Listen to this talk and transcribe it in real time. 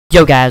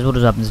Yo guys, what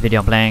is up? In this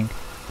video I'm playing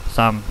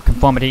some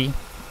Conformity.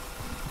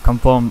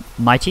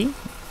 Conformity?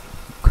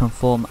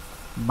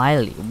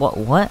 Conformity. What?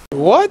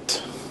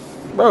 What?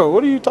 Bro,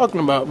 what are you talking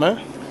about, man?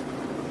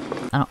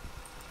 I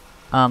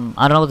don't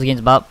know what the game's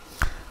about.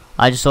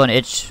 I just saw an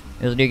itch.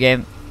 It was a new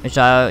game. It's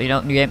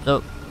new game,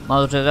 so might as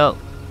well check it out.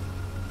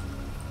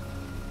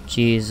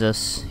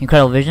 Jesus.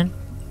 Incredible vision.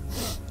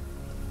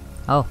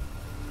 Oh,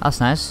 that's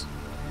nice.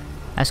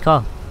 Nice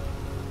car.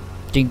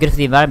 Doing good for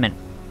the environment.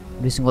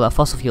 Reducing all that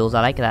fossil fuels,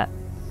 I like that.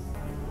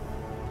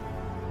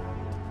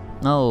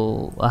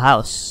 No, a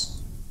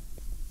house.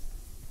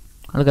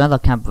 Look, another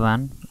camper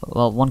van.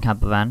 Well, one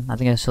camper van. I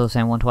think I saw the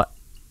same one twice.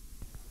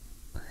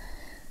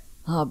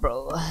 Oh,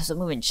 bro, it's a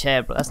moving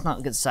chair, bro. That's not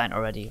a good sign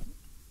already.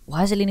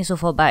 Why is it leaning so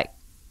far back?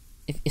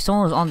 If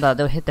someone was on that,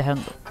 they would hit the head.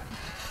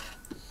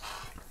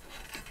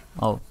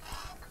 Oh.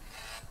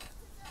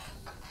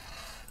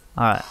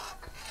 Alright.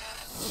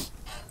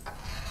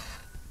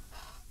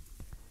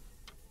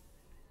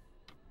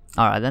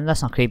 Alright, then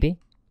that's not creepy.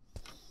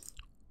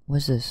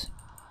 What's this?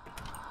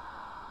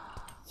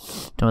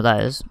 Don't know what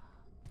that is.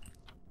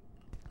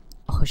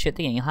 Oh shit,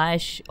 they're getting high.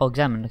 Oh,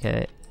 examine.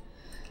 Okay.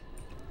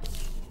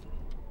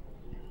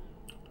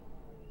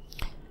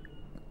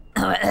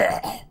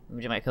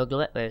 Would you make Coke a little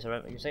bit? Wait,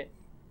 sorry, what you say?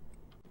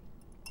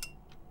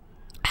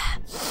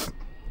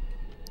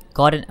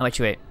 Garden. Oh, wait.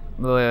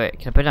 Wait.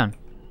 Can I put it down?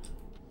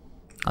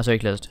 Oh, sorry,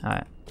 closed.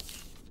 Alright.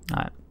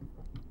 Alright.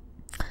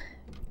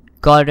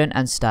 Garden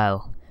and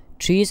style.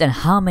 Trees and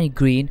how many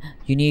green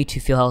you need to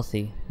feel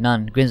healthy.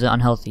 None. Greens are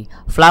unhealthy.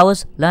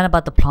 Flowers. Learn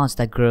about the plants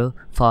that grow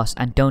fast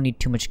and don't need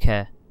too much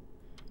care.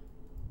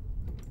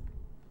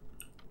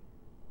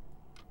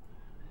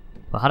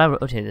 Well, how do I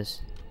rotate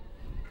this?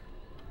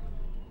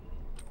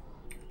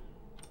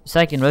 So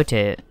I can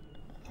rotate it.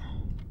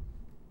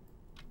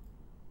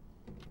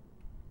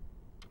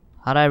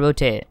 How do I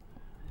rotate it?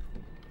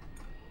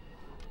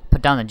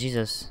 Put down the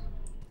Jesus.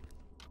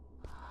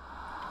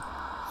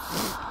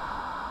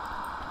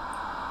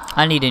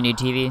 I need a new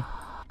TV.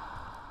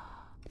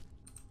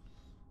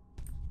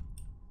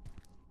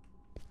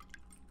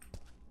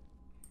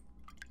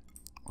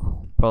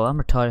 Bro, I'm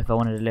retarded if I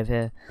wanted to live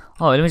here.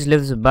 Oh, let me just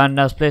live this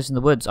abandoned ass place in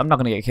the woods. I'm not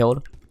gonna get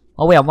killed.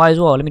 Oh wait, I might as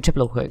well. Let me trip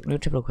real quick.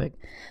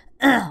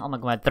 Oh my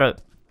god, my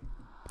throat.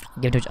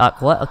 Give it to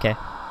what? Okay.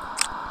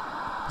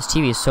 This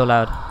TV is so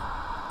loud.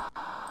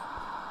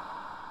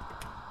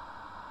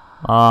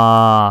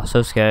 Ah,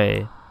 so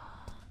scary.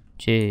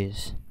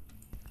 Jeez.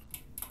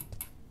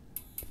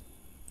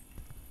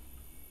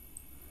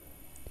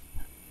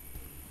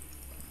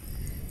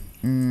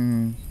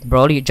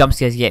 Bro, all you jump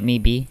scares get me,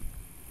 B.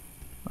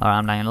 Alright,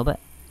 I'm dying a little bit.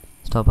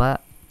 Stop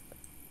that.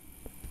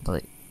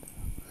 There's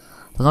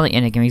nothing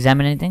in it. Can we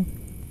examine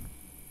anything?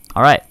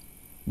 Alright.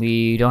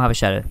 We don't have a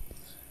shadow.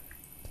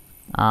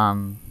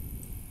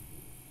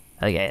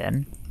 Okay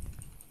then.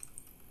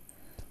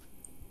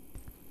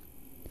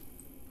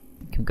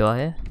 Can we go out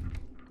here?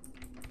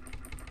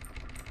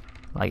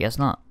 Well, I guess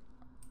not.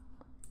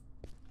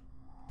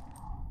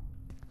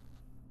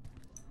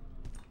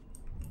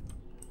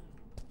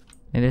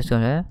 Maybe let's go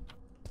here.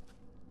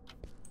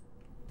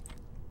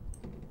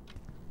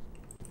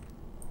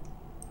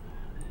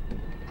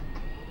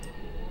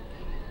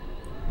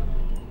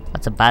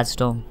 That's a bad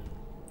storm.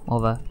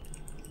 Over.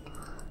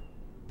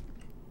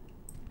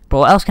 Bro,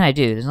 what else can I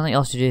do? There's nothing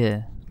else to do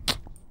here.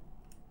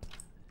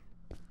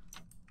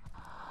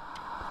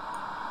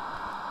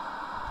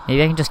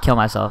 Maybe I can just kill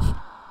myself.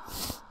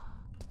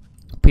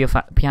 Put your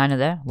piano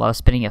there while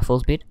spinning at full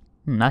speed.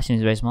 That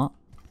seems very smart.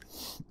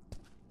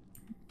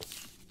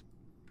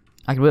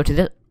 I can rotate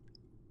this.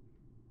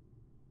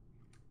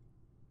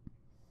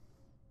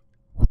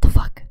 What the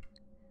fuck?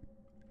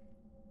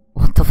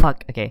 What the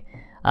fuck? Okay.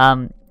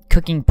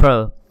 Cooking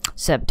Pro.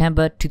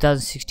 September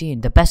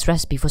 2016. The best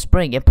recipe for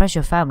spring. Impress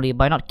your family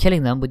by not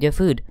killing them with your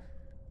food.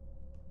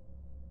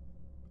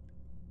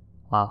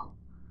 Wow.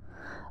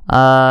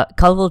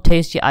 Colorful,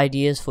 tasty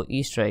ideas for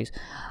Easter eggs.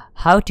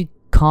 How to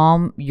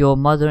calm your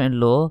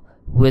mother-in-law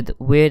with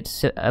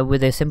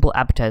a simple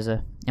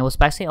appetizer. And what's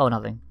back say? Oh,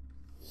 nothing.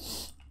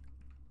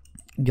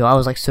 Yo, I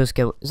was like so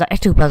scared. Is that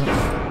ectoplasm?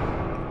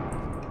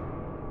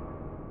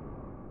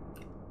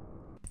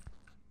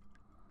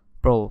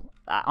 Bro,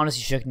 that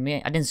honestly shook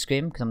me. I didn't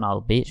scream because I'm not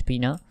a bitch, but you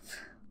know.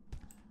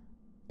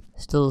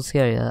 Still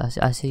scary.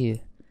 I see you.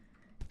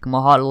 Come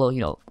on, heart,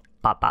 little,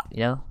 pop, pop,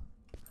 you know.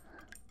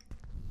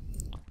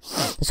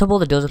 Let's hope all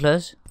the doors are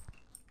closed.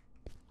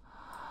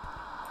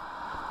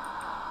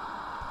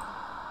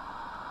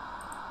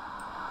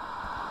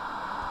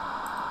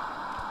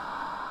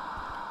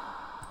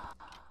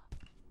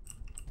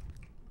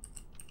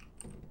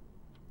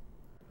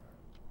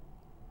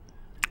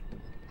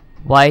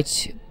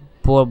 White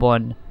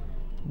bourbon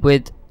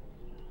with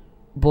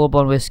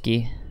bourbon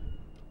whiskey.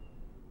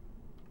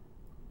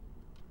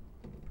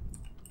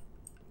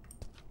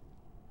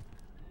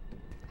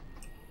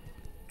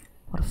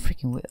 What a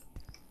freaking weird.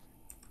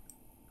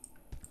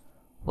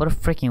 What a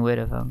freaking weird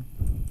of him.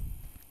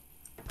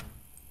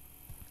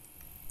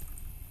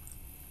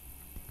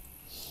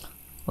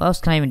 What else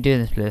can I even do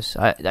in this place?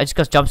 I just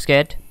got jump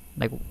scared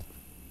like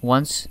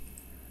once.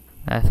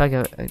 I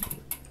feel like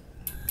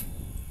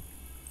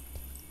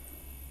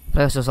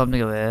I saw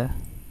something over here.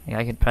 Like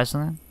I could press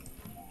on it.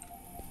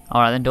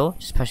 Alright then, door.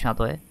 Just push me out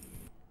the way.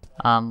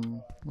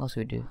 What else do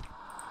we do?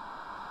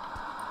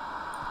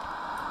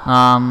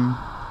 Well,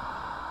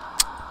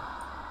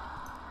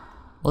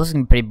 this is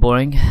gonna be pretty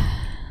boring.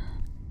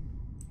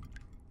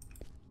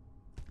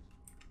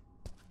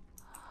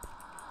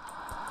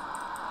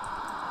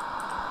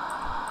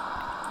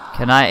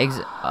 Can I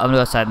exit? I'm gonna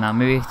go outside now.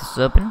 Maybe this is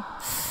open?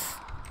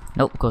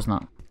 Nope, of course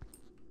not.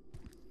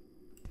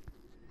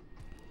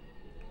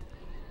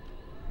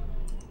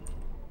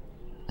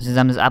 Let's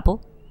examine this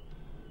apple.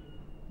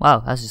 Wow,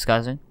 that's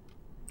disgusting.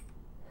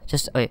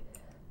 Just wait.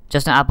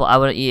 Just an apple, I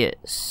would eat it.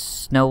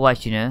 Snow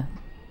White, you know.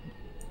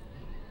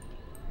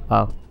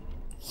 Wow.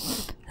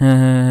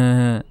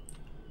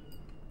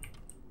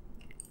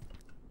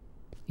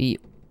 Eat.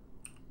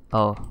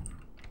 Oh.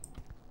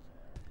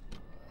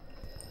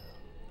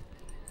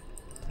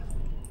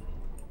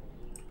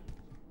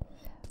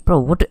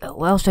 Bro, what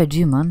else do I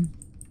do, man?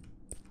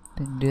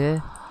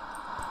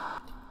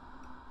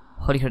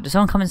 Holy crap! Did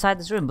someone come inside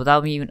this room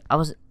without me even? I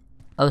was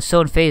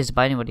so unfazed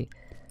by anybody.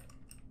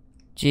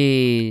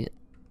 Jeez.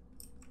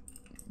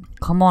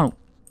 Come on.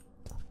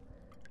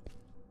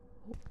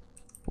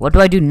 What do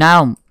I do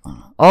now?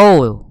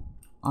 Oh,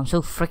 I'm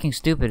so freaking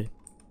stupid.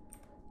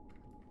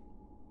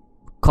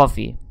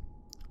 Coffee.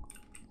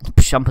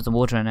 I'm put some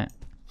water in it.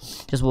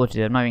 Just water,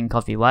 dude. I'm not even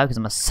coffee. Why? Because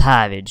I'm a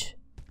savage.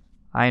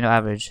 I ain't no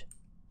average.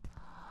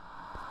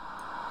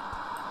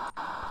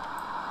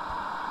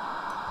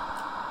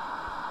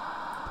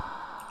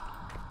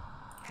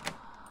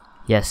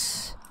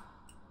 Yes.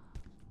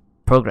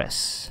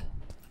 Progress.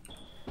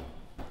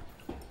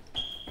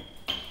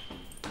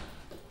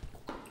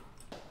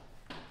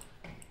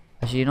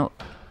 Actually, you know,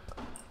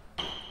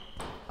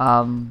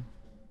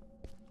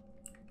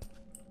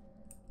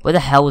 where the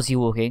hell was he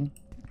walking?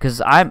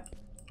 Because I'm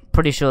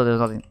pretty sure there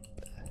was nothing.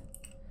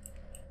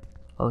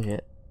 Oh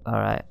shit.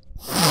 Alright.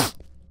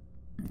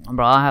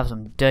 Bro, I have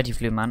some dirty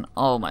flu, man.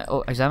 Oh my.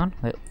 Oh, examine?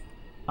 Wait.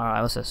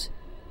 Alright, what's this?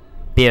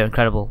 Beer,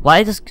 incredible. Why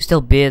is this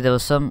still beer? There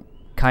was some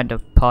kind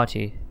of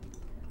party.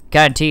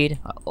 Guaranteed.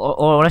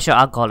 Or unless you're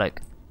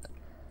alcoholic.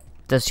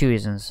 There's two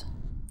reasons.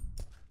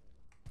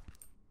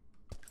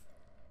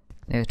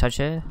 Maybe touch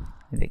it.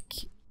 Maybe.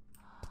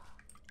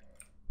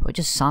 But it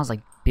just sounds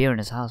like beer in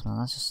his house, man.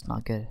 That's just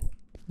not good.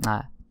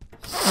 Nah.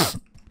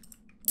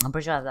 I'm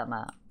pretty sure I have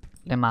that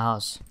in my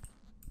house.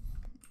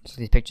 Just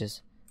these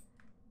pictures.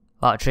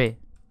 Oh, a tree.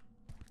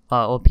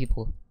 Oh, old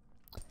people.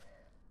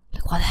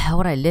 Like, why the hell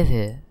would I live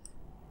here?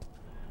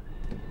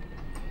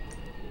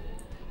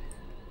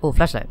 Oh,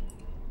 flashlight.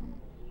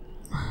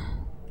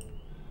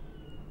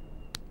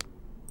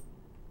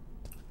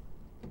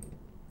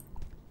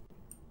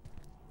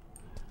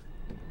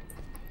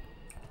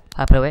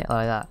 I put it away? Oh,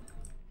 like that.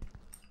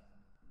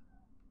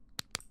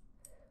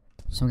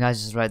 Some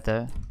guys is right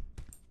there.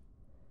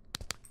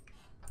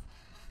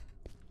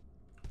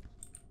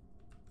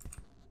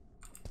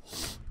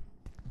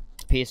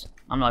 Peace.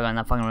 I'm not going in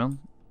that fucking room.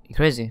 You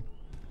crazy?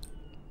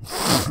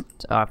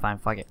 Alright, fine.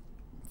 Fuck it.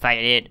 Fuck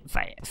it, dude.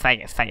 Fuck it. Fuck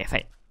it. Fuck it. Fuck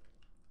it.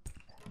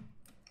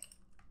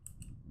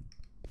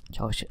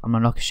 Oh shit. I'm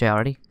gonna knock a shit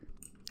already.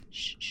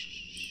 Shh,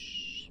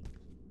 shh, shh.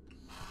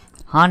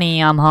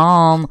 Honey, I'm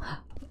home.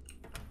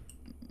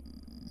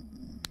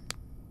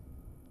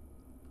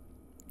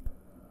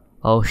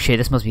 Oh shit,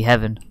 this must be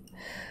heaven.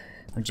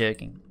 I'm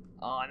joking.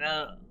 Oh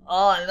no.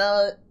 Oh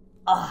no.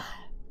 Oh.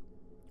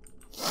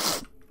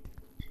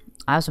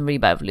 I have some really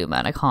bad flu,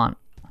 man. I can't.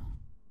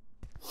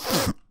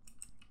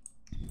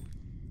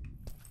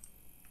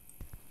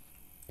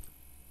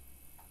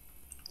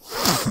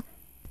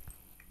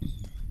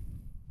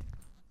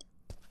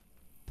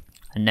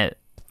 I know.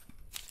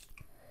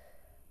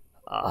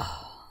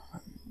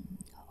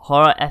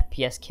 Horror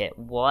FPS kit.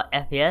 What?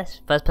 FPS?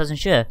 First person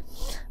shooter.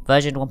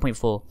 Version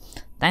 1.4.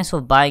 Thanks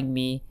for buying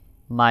me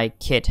my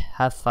kit.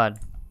 Have fun.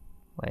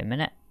 Wait a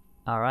minute.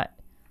 Alright.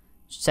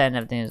 Saying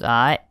everything is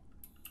alright.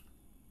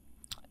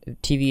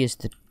 TV is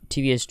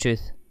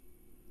truth.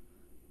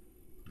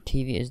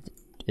 TV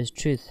is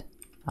truth.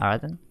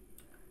 Alright then.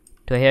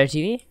 Do I hear a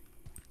TV?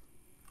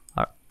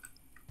 Alright.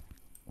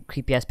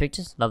 Creepy ass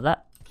pictures. Love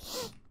that.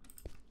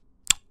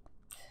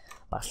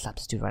 I'll slap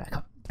this dude right now.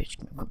 Come, bitch.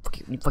 Fuck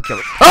you. Fuck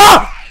you.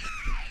 Ah!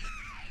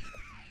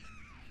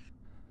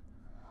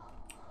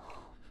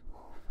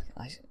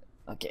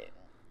 Okay.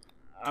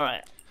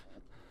 Alright.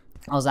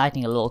 I was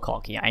acting a little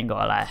cocky. I ain't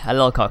gonna lie. A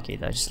little cocky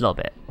though. Just a little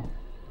bit. I'm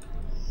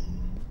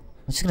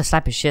just gonna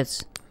slap his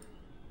shits.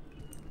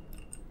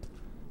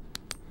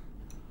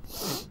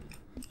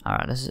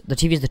 Alright. The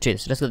TV is the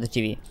truth. So let's go to the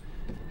TV.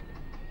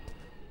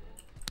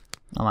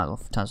 I might go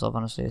turn this off,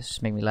 honestly. It's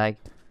just make me lag.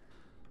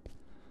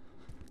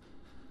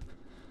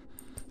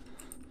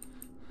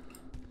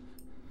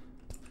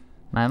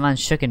 My man's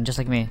shooken just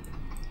like me.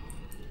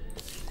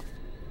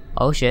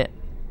 Oh shit.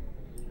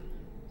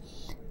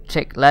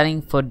 Check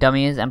lighting for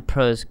dummies and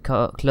pros.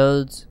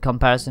 Clothes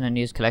comparison and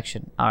news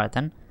collection. Alright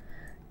then.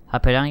 How to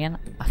put it down again?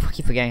 I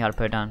keep forgetting how to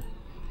put it down.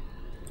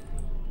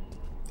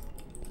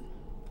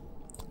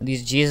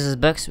 These Jesus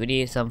books, we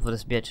need some for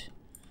this bitch.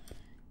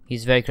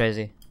 He's very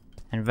crazy.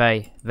 And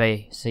very,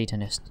 very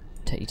satanic.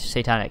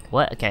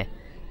 What? Okay.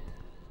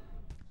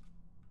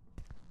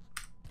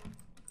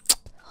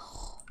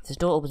 This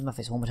door opens my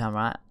face one more time,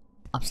 right?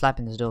 I'm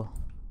slapping this door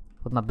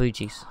with my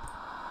booties.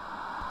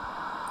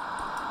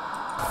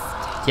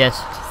 Yes,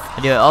 I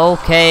do it.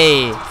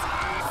 Okay.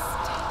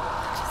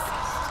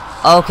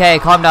 Okay,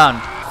 calm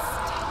down.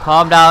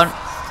 Calm down.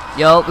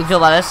 Yo, we can talk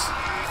about this.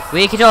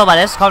 We can talk about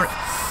this. Calm. Are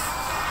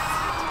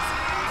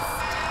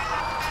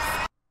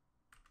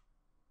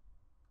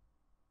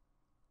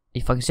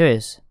you fucking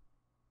serious?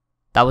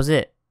 That was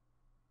it.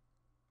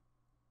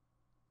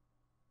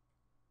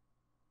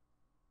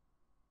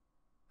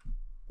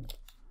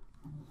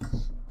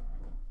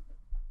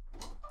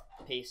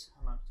 Peace.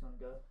 I'm just gonna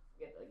go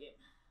get that game.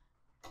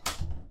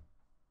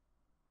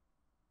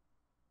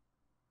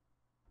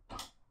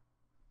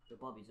 The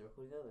Bobbies are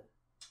recording over.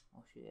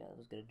 Oh shit, yeah, that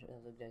was good. That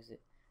was a good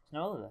exit. It's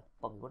not over.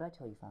 Bobby, what did I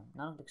tell you, fam?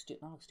 None of look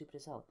stupid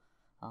as hell.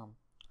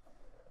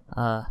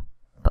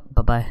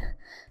 Bye bye.